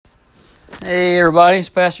Hey everybody, it's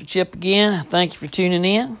Pastor Chip again. Thank you for tuning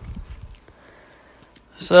in.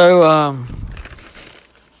 So,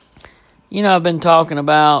 I've been talking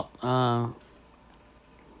about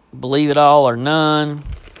believe it all or none,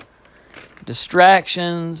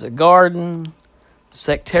 distractions, a garden,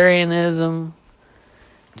 sectarianism.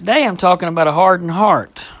 Today I'm talking about a hardened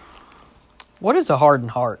heart. What is a hardened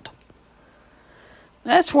heart?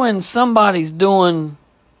 That's when somebody's doing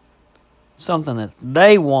something that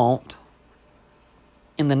they want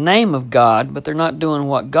in the name of God, but they're not doing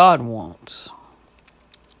what God wants.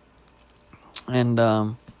 And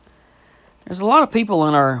there's a lot of people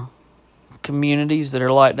in our communities that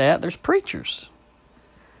are like that. There's preachers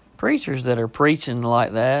that are preaching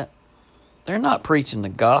like that. They're not preaching the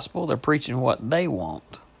gospel. They're preaching what they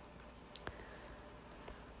want.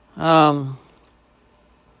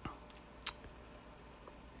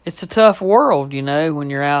 It's a tough world, when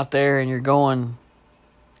you're out there and you're going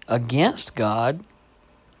against God.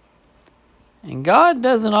 And God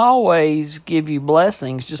doesn't always give you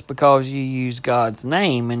blessings just because you use God's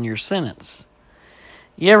name in your sentence.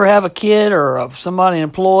 You ever have a kid or somebody, an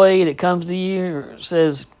employee that comes to you or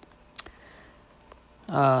says,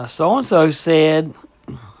 so-and-so said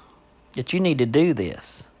that you need to do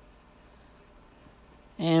this.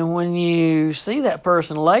 And when you see that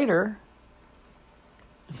person later,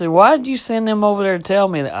 you say, why did you send them over there to tell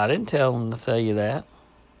me that? I didn't tell them to tell you that.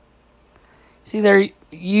 See, they're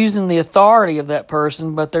using the authority of that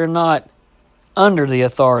person, but they're not under the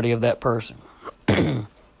authority of that person. And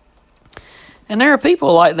there are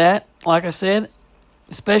people like that, like I said,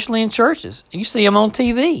 especially in churches. You see them on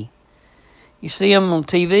TV. You see them on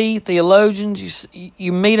TV, theologians.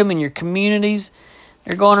 You meet them in your communities.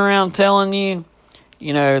 They're going around telling you,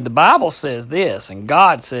 the Bible says this and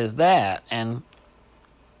God says that. And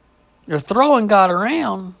they're throwing God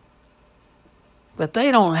around, but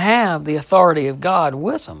they don't have the authority of God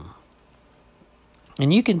with them.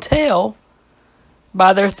 And you can tell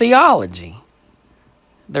by their theology.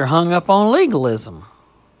 They're hung up on legalism.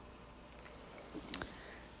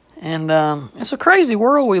 And it's a crazy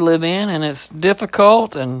world we live in, and it's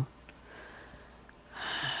difficult, and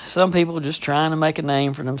some people are just trying to make a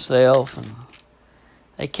name for themselves, and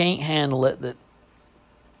they can't handle it that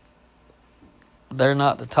they're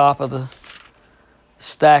not the top of the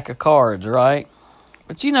stack of cards, right?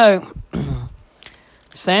 But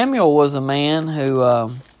Samuel was a man who,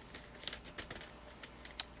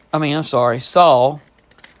 Saul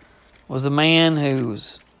was a man who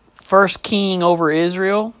was first king over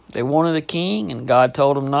Israel. They wanted a king, and God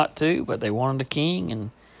told them not to, but they wanted a king,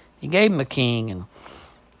 and he gave them a king. And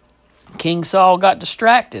King Saul got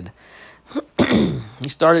distracted. He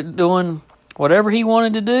started doing whatever he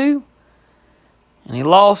wanted to do, and he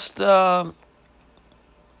lost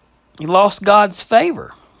God's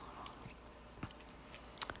favor.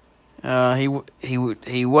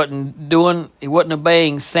 He wasn't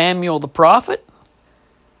obeying Samuel the prophet.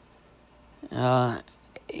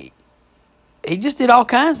 He just did all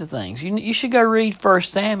kinds of things. You should go read 1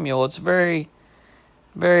 Samuel. It's very,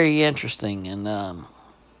 very interesting. And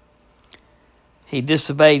he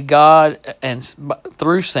disobeyed God and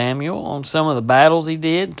through Samuel on some of the battles he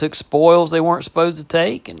did, took spoils they weren't supposed to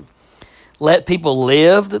take, and let people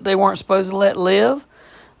live that they weren't supposed to let live.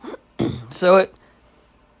 So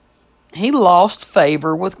he lost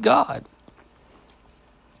favor with God.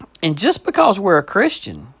 And just because we're a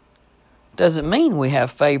Christian doesn't mean we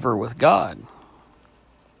have favor with God.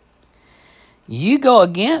 You go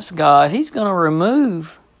against God, he's going to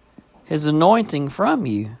remove his anointing from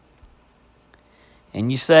you. And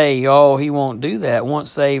you say, oh, he won't do that. Once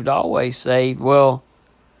saved, always saved. Well,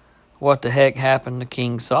 what the heck happened to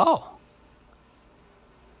King Saul?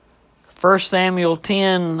 1 Samuel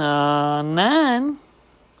 10:9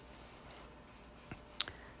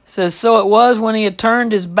 says, so it was when he had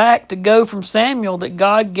turned his back to go from Samuel that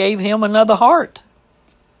God gave him another heart.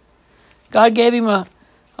 God gave him a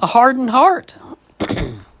hardened heart.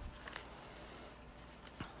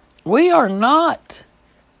 You are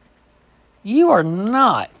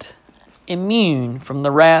not immune from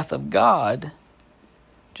the wrath of God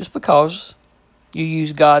just because you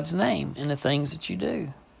use God's name in the things that you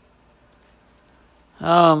do.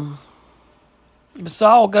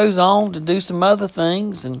 Saul goes on to do some other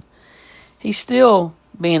things, and he's still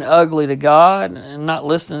being ugly to God and not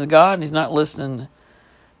listening to God, and he's not listening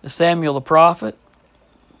to Samuel the prophet.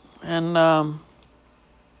 And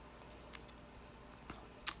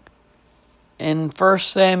in 1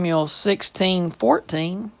 Samuel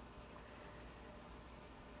 16:14,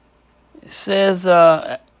 it says,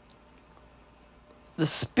 the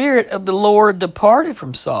Spirit of the Lord departed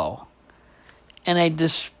from Saul, and a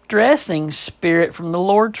distressing spirit from the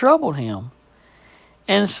Lord troubled him.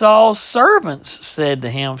 And Saul's servants said to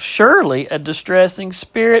him, surely a distressing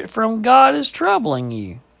spirit from God is troubling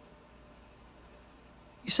you.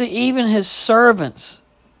 You see, even his servants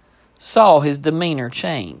saw his demeanor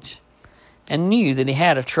change and knew that he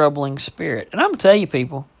had a troubling spirit. And I'm going to tell you,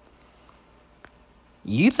 people,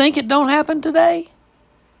 you think it don't happen today?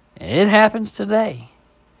 It happens today.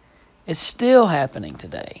 It's still happening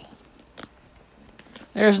today.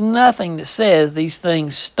 There's nothing that says these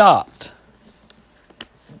things stopped.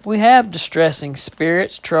 We have distressing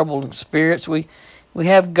spirits, troubled spirits. We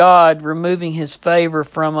have God removing his favor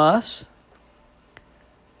from us.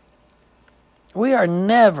 We are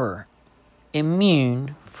never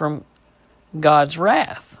immune from God's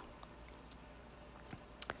wrath.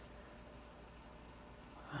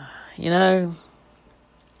 You know,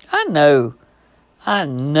 I know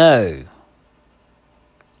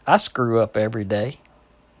I screw up every day.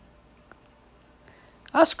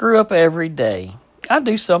 I screw up every day. I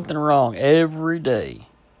do something wrong every day.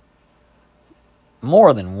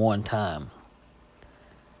 More than one time.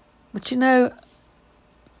 But you know,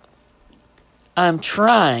 I'm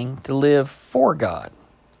trying to live for God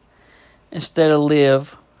instead of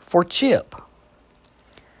live for Chip.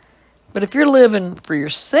 But if you're living for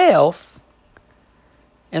yourself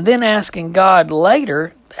and then asking God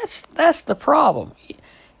later, that's the problem.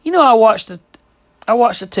 You know, I watched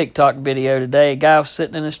a TikTok video today. A guy was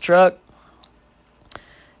sitting in his truck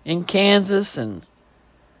in Kansas, and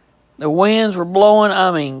the winds were blowing.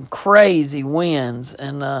 I mean, crazy winds,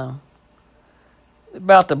 and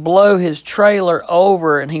about to blow his trailer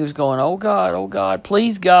over. And he was going, "Oh God,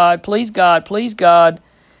 please God, please God, please God."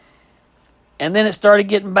 And then it started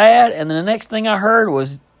getting bad, and then the next thing I heard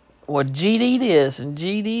was, well, GD this and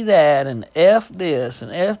GD that and F this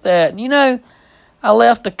and F that. And you know, I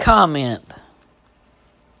left a comment.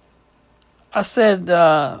 I said,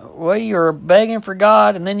 well, you're begging for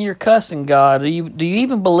God and then you're cussing God. Do you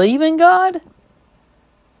even believe in God?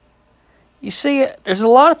 You see, there's a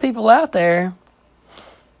lot of people out there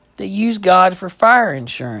that use God for fire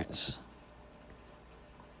insurance.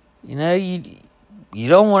 You know, you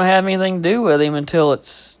don't want to have anything to do with him until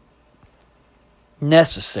it's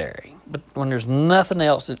necessary. But when there's nothing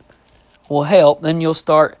else that will help, then you'll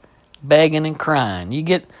start begging and crying. You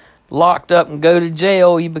get locked up and go to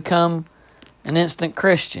jail, you become an instant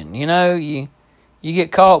Christian. You know, you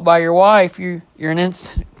get caught by your wife, you're an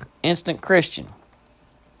instant Christian.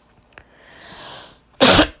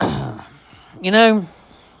 You know,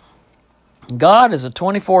 God is a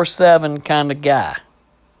 24/7 kind of guy.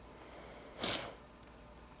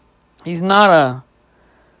 He's not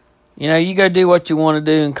you go do what you want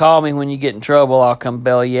to do and call me when you get in trouble, I'll come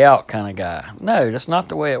bail you out kind of guy. No, that's not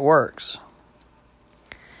the way it works.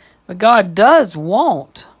 But God does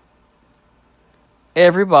want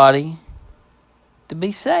everybody to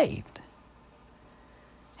be saved.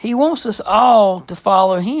 He wants us all to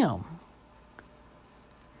follow him.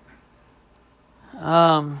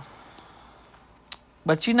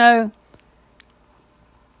 But you know,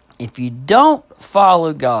 if you don't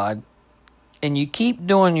follow God and you keep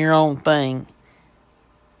doing your own thing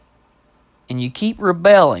and you keep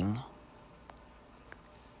rebelling,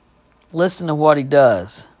 listen to what he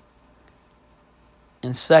does.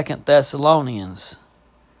 In 2 Thessalonians,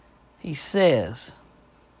 he says,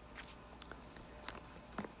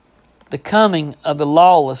 the coming of the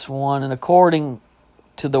lawless one, and according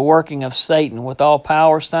to the working of Satan, with all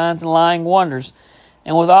power, signs, and lying wonders,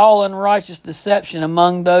 and with all unrighteous deception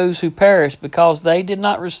among those who perish, because they did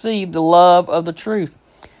not receive the love of the truth,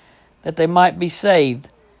 that they might be saved.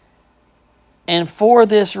 And for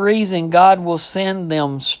this reason God will send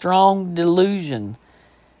them strong delusion,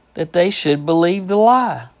 that they should believe the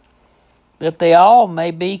lie, that they all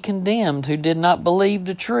may be condemned who did not believe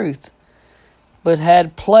the truth, but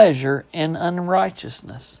had pleasure in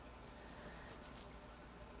unrighteousness.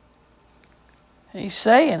 He's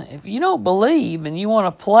saying, if you don't believe and you want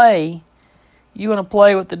to play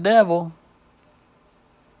with the devil,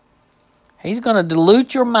 he's going to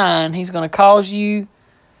dilute your mind. He's going to cause you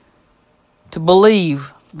to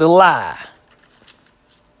believe the lie.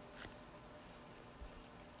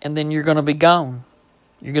 And then you're going to be gone.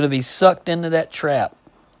 You're going to be sucked into that trap.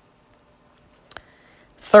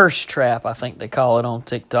 Thirst trap, I think they call it on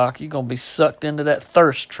TikTok. You're going to be sucked into that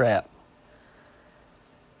thirst trap.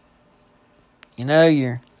 You know,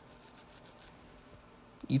 you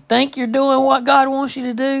think you're doing what God wants you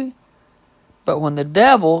to do, but when the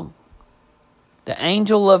devil, the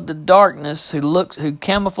angel of the darkness, who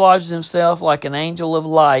camouflages himself like an angel of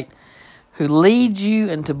light, who leads you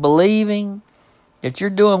into believing that you're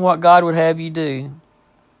doing what God would have you do,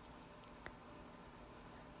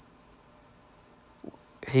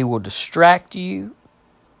 He will distract you,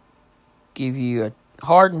 give you a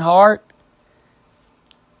hardened heart,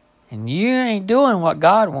 and you ain't doing what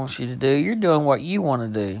God wants you to do. You're doing what you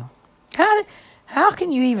want to do. How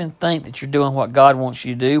can you even think that you're doing what God wants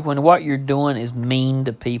you to do when what you're doing is mean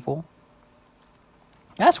to people?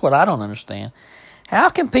 That's what I don't understand. How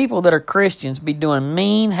can people that are Christians be doing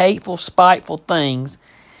mean, hateful, spiteful things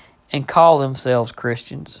and call themselves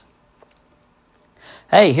Christians?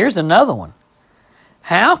 Hey, here's another one.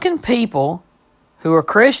 How can people who are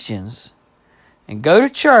Christians and go to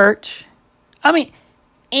church,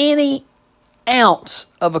 any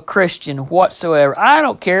ounce of a Christian whatsoever, I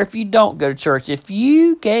don't care if you don't go to church, if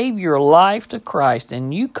you gave your life to Christ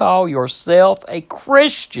and you call yourself a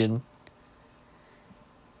Christian,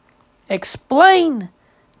 explain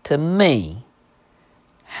to me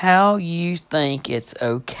how you think it's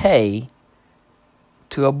okay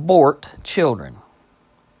to abort children.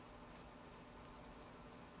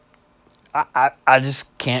 I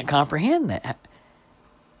just can't comprehend that.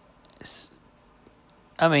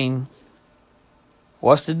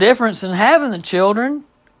 What's the difference in having the children?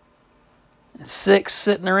 6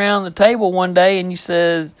 sitting around the table one day and you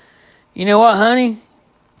said, you know what, honey?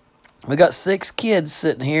 We got 6 kids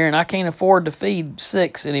sitting here and I can't afford to feed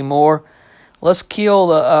 6 anymore. Let's kill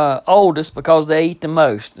the oldest because they eat the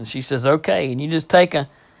most. And she says, okay. And you just take a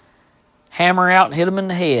hammer out and hit them in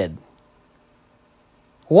the head.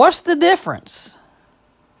 What's the difference?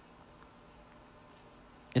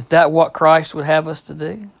 Is that what Christ would have us to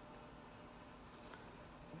do?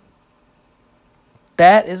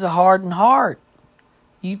 That is a hardened heart.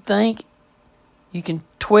 You think you can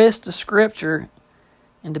twist the Scripture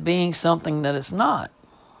into being something that it's not.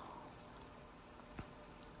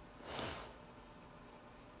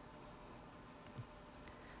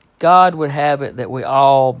 God would have it that we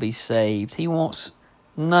all be saved. He wants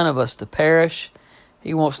none of us to perish.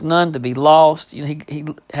 He wants none to be lost. He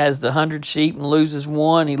has the 100 sheep and loses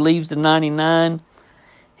one. He leaves the 99.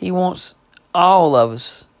 He wants all of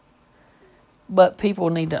us. But people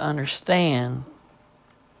need to understand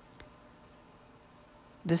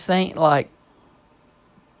this ain't like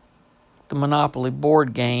the Monopoly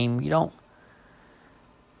board game. You don't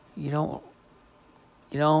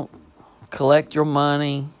collect your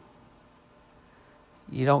money.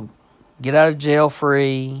 You don't get out of jail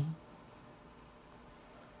free.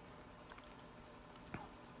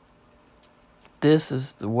 This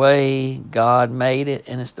is the way God made it,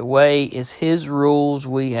 and it's His rules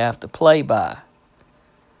we have to play by.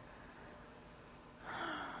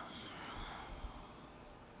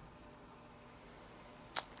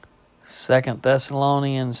 Second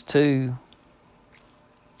Thessalonians 2.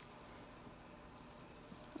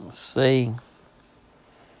 Let's see.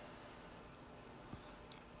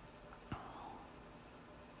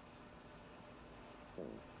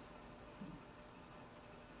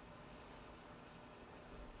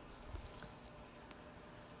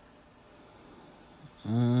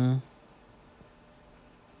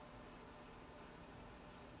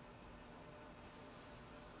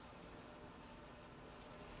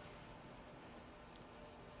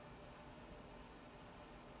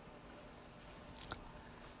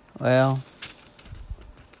 Well,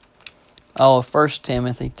 1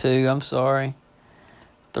 Timothy 2,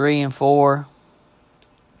 3 and 4.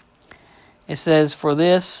 It says, for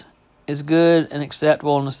this is good and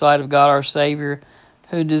acceptable in the sight of God our Savior,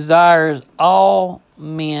 who desires all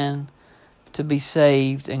men to be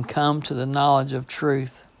saved and come to the knowledge of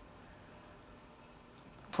truth.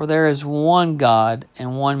 For there is one God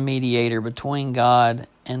and one mediator between God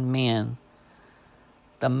and men,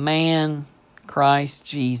 the man Christ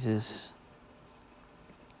Jesus.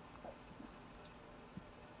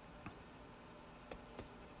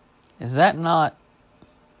 Is that not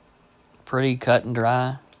pretty cut and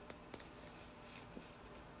dry?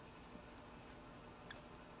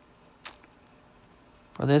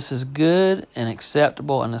 For this is good and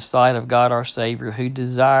acceptable in the sight of God our Savior, who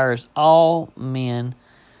desires all men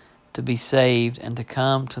to be saved and to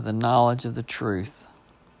come to the knowledge of the truth.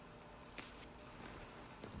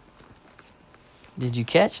 Did you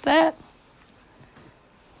catch that?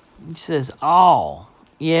 He says all.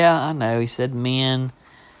 Yeah, I know he said men,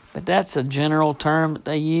 but that's a general term that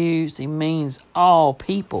they use. He means all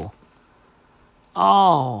people.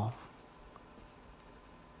 All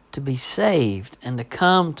to be saved and to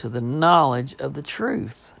come to the knowledge of the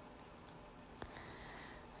truth.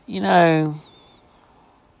 You know,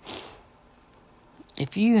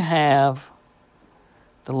 if you have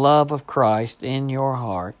the love of Christ in your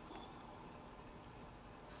heart,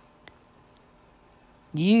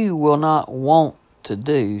 you will not want to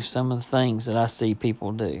do some of the things that I see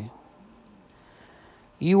people do.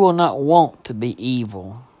 You will not want to be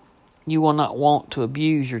evil. You will not want to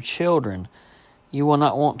abuse your children. You will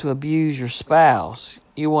not want to abuse your spouse.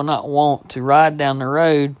 You will not want to ride down the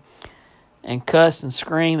road and cuss and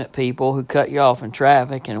scream at people who cut you off in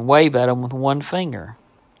traffic and wave at them with one finger.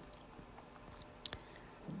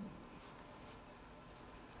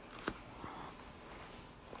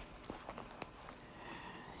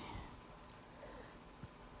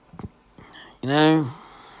 You know,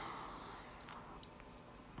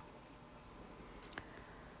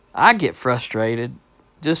 I get frustrated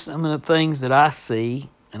just some of the things that I see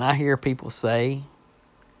and I hear people say.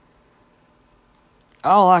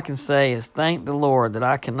 All I can say is thank the Lord that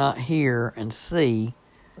I cannot hear and see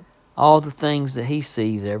all the things that He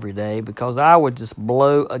sees every day, because I would just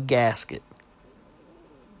blow a gasket.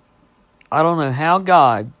 I don't know how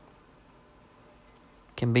God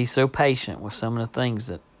can be so patient with some of the things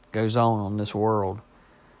that goes on this world.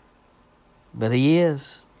 But He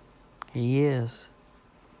is. He is.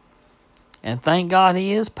 And thank God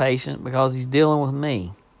He is patient, because He's dealing with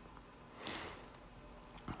me.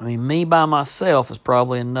 I mean, me by myself is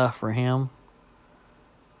probably enough for Him.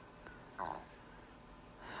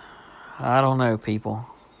 I don't know, people.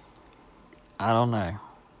 I don't know.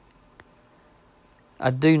 I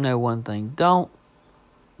do know one thing. Don't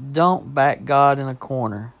back God in a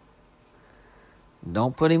corner.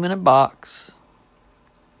 Don't put Him in a box.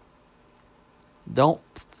 Don't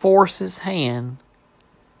force His hand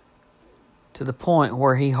to the point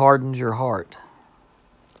where He hardens your heart.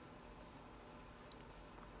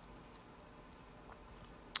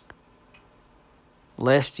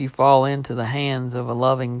 Lest you fall into the hands of a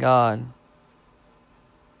loving God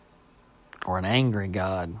or an angry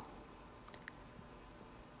God.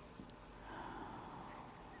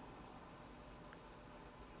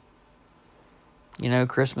 You know,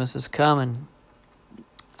 Christmas is coming.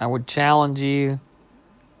 I would challenge you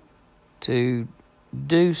to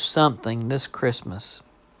do something this Christmas.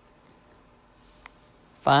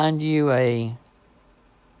 Find you a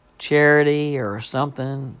charity or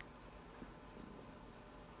something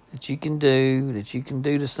that you can do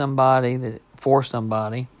to somebody, for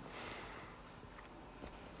somebody,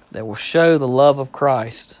 that will show the love of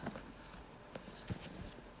Christ.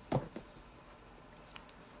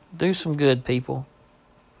 Do some good, people.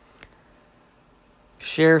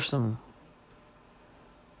 Share some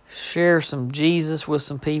Jesus with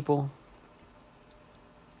some people.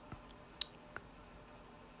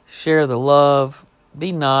 Share the love.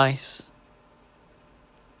 Be nice.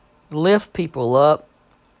 Lift people up.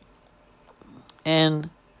 And,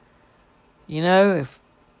 you know, if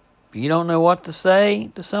you don't know what to say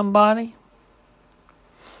to somebody,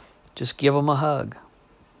 just give them a hug.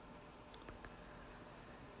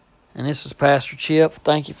 And this is Pastor Chip.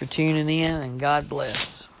 Thank you for tuning in, and God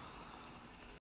bless.